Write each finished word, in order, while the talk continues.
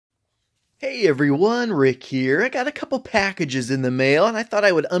Hey everyone, Rick here. I got a couple packages in the mail and I thought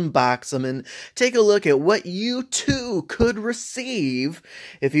I would unbox them and take a look at what you too could receive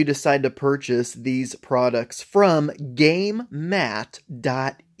if you decide to purchase these products from Gamemat.eu.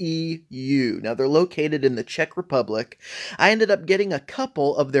 Now they're located in the Czech Republic. I ended up getting a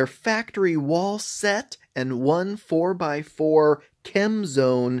couple of their factory wall set and one 4x4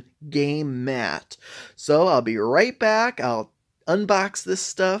 Chemzone game mat. So I'll be right back. I'll unbox this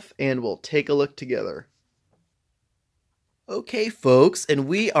stuff and we'll take a look together. Okay folks, and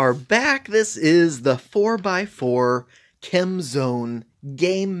we are back. This is the 4x4 Chemzone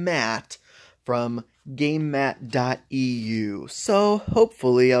game mat from Gamemat.eu. So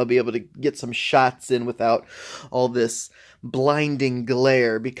hopefully I'll be able to get some shots in without all this blinding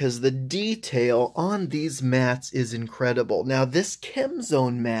glare, because the detail on these mats is incredible. Now this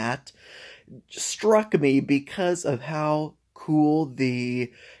Chemzone mat struck me because of how cool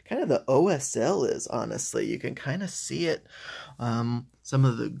the kind of the OSL is. Honestly, you can kind of see it. Some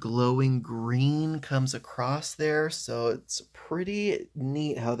of the glowing green comes across there, so it's pretty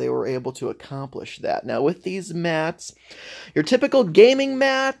neat how they were able to accomplish that. Now with these mats, your typical gaming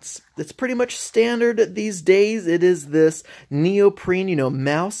mats, it's pretty much standard these days. It is this neoprene,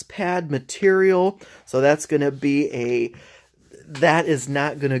 mouse pad material, so that's going to be that is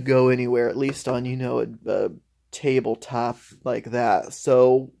not going to go anywhere, at least on, a tabletop like that.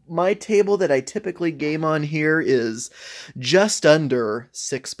 So my table that I typically game on here is just under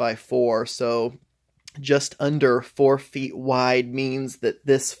 6x4, so just under 4 feet wide means that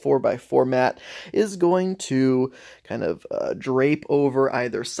this 4x4 mat is going to kind of drape over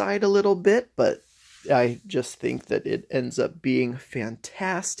either side a little bit, but I just think that it ends up being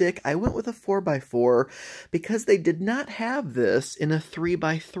fantastic. I went with a 4x4 because they did not have this in a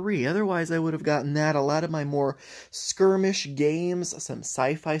 3x3. Otherwise, I would have gotten that. A lot of my more skirmish games, some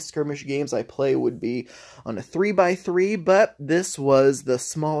sci-fi skirmish games I play would be on a 3x3, but this was the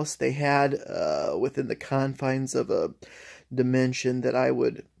smallest they had within the confines of a dimension that I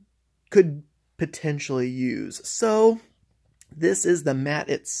could potentially use. So this is the mat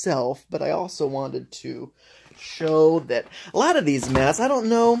itself, but I also wanted to show that a lot of these mats, I don't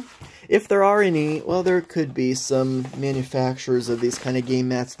know if there are any, well, there could be some manufacturers of these kind of game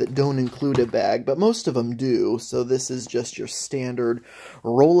mats that don't include a bag, but most of them do. So this is just your standard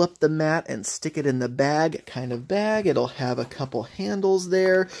roll up the mat and stick it in the bag kind of bag. It'll have a couple handles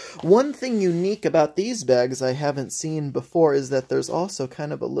there. One thing unique about these bags I haven't seen before is that there's also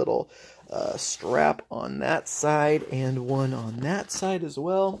kind of a little strap on that side and one on that side as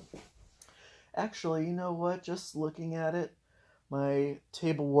well. Actually, you know what? Just looking at it, my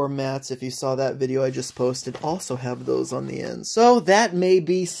table war mats, if you saw that video I just posted, also have those on the end. So that may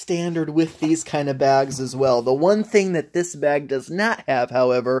be standard with these kind of bags as well. The one thing that this bag does not have,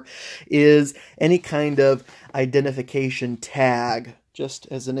 however, is any kind of identification tag. Just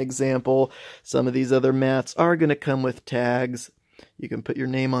as an example, some of these other mats are going to come with tags. You can put your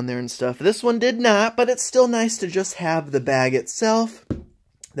name on there and stuff. This one did not, but it's still nice to just have the bag itself.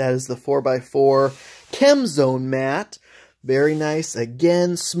 That is the 4x4 Chemzone mat. Very nice.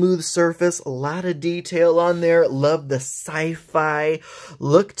 Again, smooth surface. A lot of detail on there. Love the sci-fi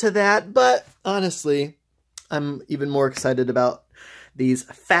look to that. But honestly, I'm even more excited about these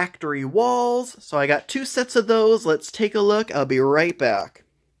factory walls. So I got 2 sets of those. Let's take a look. I'll be right back.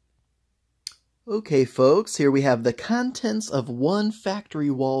 Okay folks, here we have the contents of one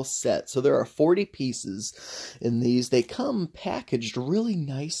factory wall set. So there are 40 pieces in these. They come packaged really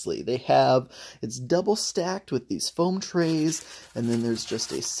nicely. It's double stacked with these foam trays, and then there's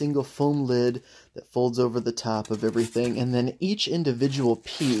just a single foam lid that folds over the top of everything, and then each individual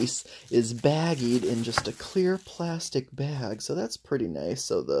piece is baggied in just a clear plastic bag. So that's pretty nice.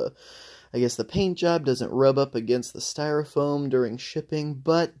 So I guess the paint job doesn't rub up against the styrofoam during shipping,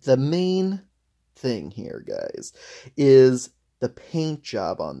 but the main thing here, guys, is the paint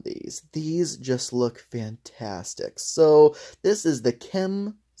job on these. These just look fantastic. So this is the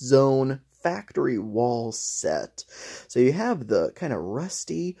Chemzone factory wall set. So you have the kind of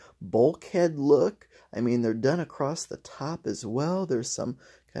rusty bulkhead look. I mean, they're done across the top as well. There's some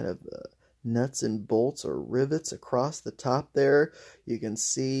kind of nuts and bolts or rivets across the top there. You can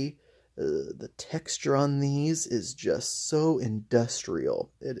see the texture on these is just so industrial.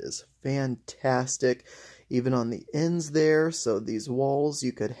 It is fantastic, even on the ends there. So these walls,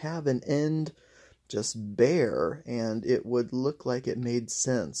 you could have an end just bare and it would look like it made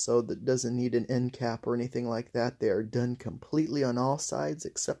sense. So that doesn't need an end cap or anything like that. They are done completely on all sides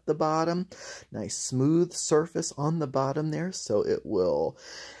except the bottom. Nice smooth surface on the bottom there, so it will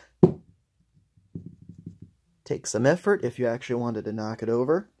take some effort if you actually wanted to knock it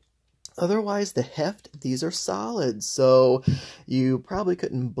over. Otherwise, the heft, these are solid, so you probably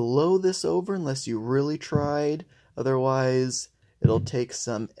couldn't blow this over unless you really tried. Otherwise, it'll take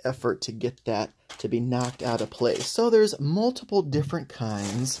some effort to get that to be knocked out of place. So there's multiple different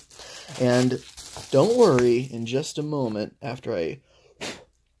kinds, and don't worry, in just a moment, after I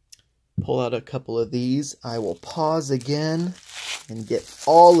pull out a couple of these, I will pause again and get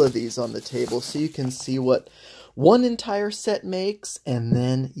all of these on the table so you can see what one entire set makes, and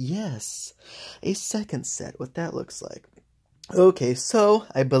then, yes, a second set, what that looks like. Okay, so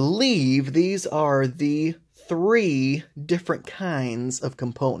I believe these are the 3 different kinds of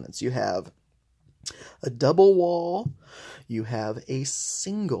components. You have a double wall, you have a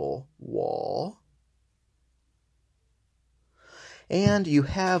single wall, and you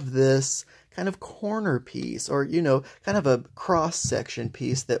have this kind of corner piece, or, you know, kind of a cross-section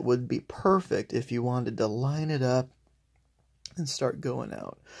piece that would be perfect if you wanted to line it up and start going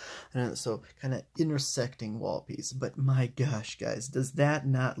out. And so kind of intersecting wall piece. But my gosh, guys, does that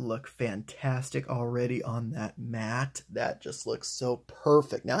not look fantastic already on that mat? That just looks so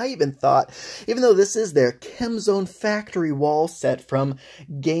perfect. Now, I even thought, even though this is their Chemzone factory wall set from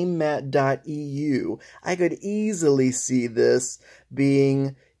Gamemat.eu, I could easily see this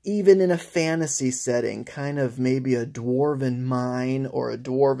being, even in a fantasy setting, kind of maybe a dwarven mine or a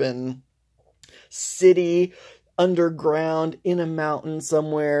dwarven city underground in a mountain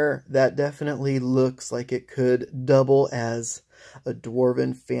somewhere. That definitely looks like it could double as a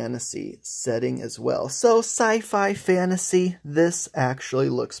dwarven fantasy setting as well. So sci-fi fantasy, this actually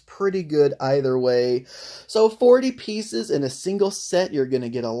looks pretty good either way. So 40 pieces in a single set, you're going to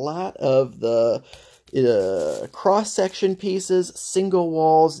get a lot of the cross-section pieces, single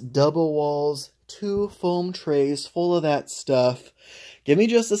walls, double walls, 2 foam trays full of that stuff. Give me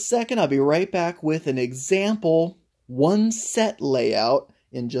just a second. I'll be right back with an example 1 set layout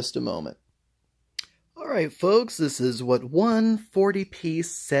in just a moment. All right, folks, this is what one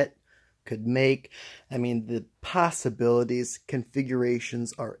 40-piece set could make. I mean, the possibilities,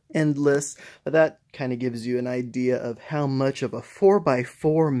 configurations are endless, but that kind of gives you an idea of how much of a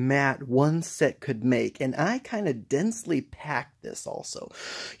 4x4 mat one set could make. And I kind of densely packed this also.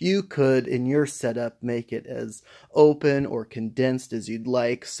 You could, in your setup, make it as open or condensed as you'd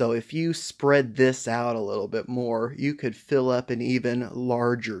like. So if you spread this out a little bit more, you could fill up an even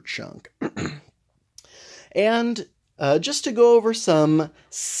larger chunk. And just to go over some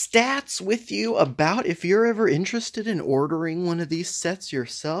stats with you about if you're ever interested in ordering one of these sets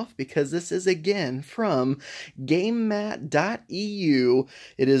yourself, because this is again from Gamemat.eu.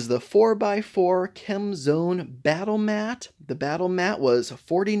 It is the 4x4 Chemzone Battle Mat. The Battle Mat was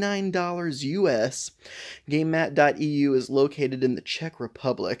 $49 US. Gamemat.eu is located in the Czech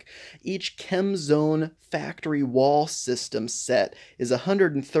Republic. Each Chemzone factory wall system set is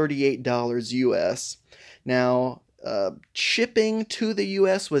 $138 US. Now, shipping to the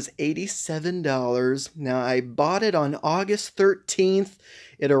US was $87. Now, I bought it on August 13th.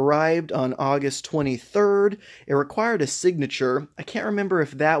 It arrived on August 23rd. It required a signature. I can't remember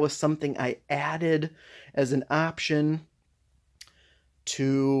if that was something I added as an option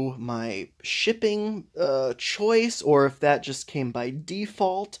to my shipping choice, or if that just came by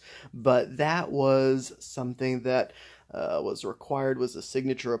default, but that was something that was required, was a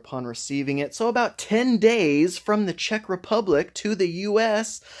signature upon receiving it. So about 10 days from the Czech Republic to the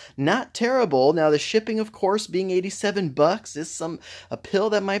US. Not terrible. Now the shipping, of course, being $87 is a pill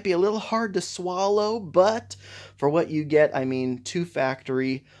that might be a little hard to swallow, but for what you get, I mean, 2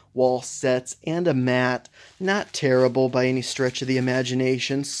 factory wall sets and a mat, not terrible by any stretch of the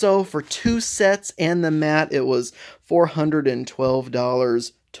imagination. So for 2 sets and the mat, it was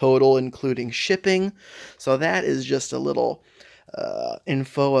 $412 total, including shipping. So that is just a little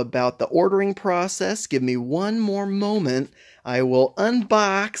info about the ordering process. Give me one more moment. I will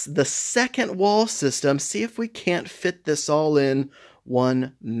unbox the second wall system, see if we can't fit this all in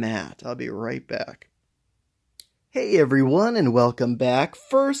one mat. I'll be right back. Hey everyone, and welcome back.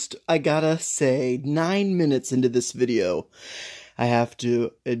 First, I gotta say, 9 minutes into this video, I have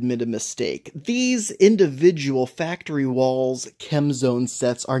to admit a mistake. These individual factory walls Chemzone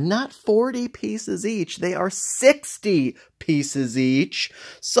sets are not 40 pieces each. They are 60 pieces each.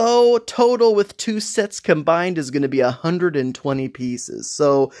 So total with 2 sets combined is going to be 120 pieces.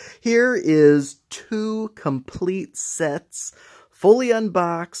 So here is 2 complete sets, fully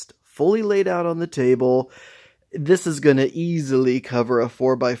unboxed, fully laid out on the table. This is going to easily cover a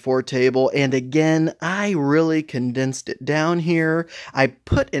 4x4 table, and again, I really condensed it down here. I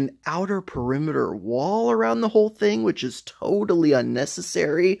put an outer perimeter wall around the whole thing, which is totally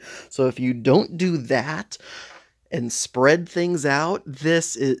unnecessary, so if you don't do that, and spread things out,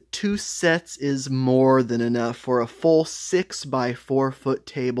 this is 2 sets is more than enough for a full 6 by 4 foot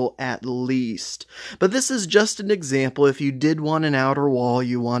table at least. But this is just an example. If you did want an outer wall,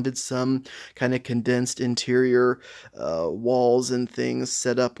 you wanted some kind of condensed interior walls and things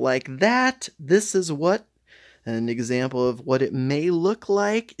set up like that, this is an example of what it may look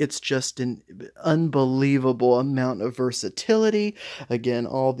like. It's just an unbelievable amount of versatility. Again,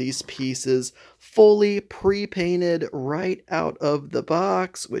 all these pieces fully pre-painted right out of the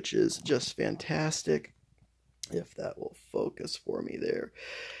box, which is just fantastic. If that will focus for me there.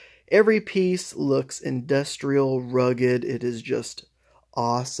 Every piece looks industrial, rugged. It is just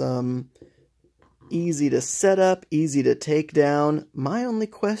awesome. Easy to set up, easy to take down. My only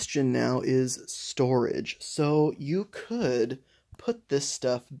question now is storage. So you could put this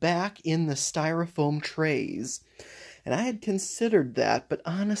stuff back in the styrofoam trays. And I had considered that, but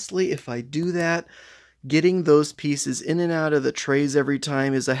honestly, if I do that, getting those pieces in and out of the trays every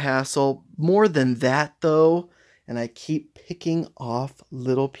time is a hassle. More than that, though, and I keep picking off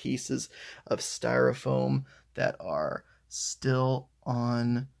little pieces of styrofoam that are still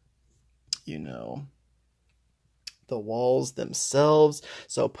on, you know, the walls themselves.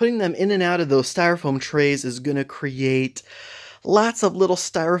 So putting them in and out of those styrofoam trays is going to create lots of little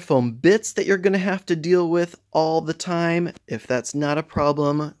styrofoam bits that you're going to have to deal with all the time. If that's not a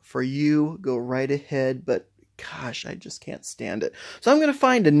problem for you, go right ahead, but gosh, I just can't stand it. So I'm going to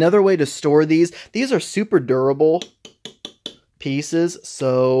find another way to store these. These are super durable pieces,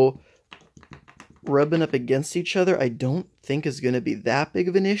 so rubbing up against each other I don't think is going to be that big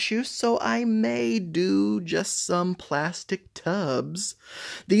of an issue, so I may do just some plastic tubs.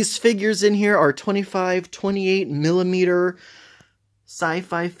 These figures in here are 25, 28 millimeter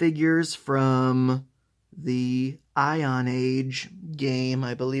sci-fi figures from the Ion Age game,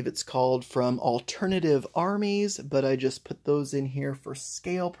 I believe it's called, from Alternative Armies, but I just put those in here for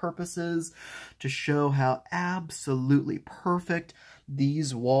scale purposes to show how absolutely perfect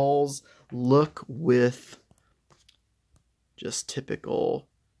these walls look with just typical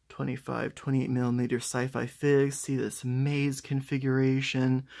 25, 28 millimeter sci-fi figs. See this maze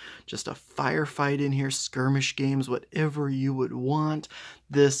configuration, just a firefight in here, skirmish games, whatever you would want.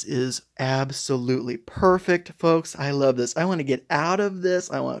 This is absolutely perfect, folks. I love this. I want to get out of this.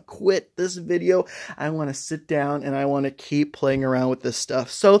 I want to quit this video. I want to sit down and I want to keep playing around with this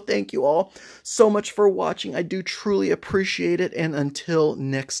stuff. So thank you all so much for watching. I do truly appreciate it, and until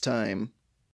next time.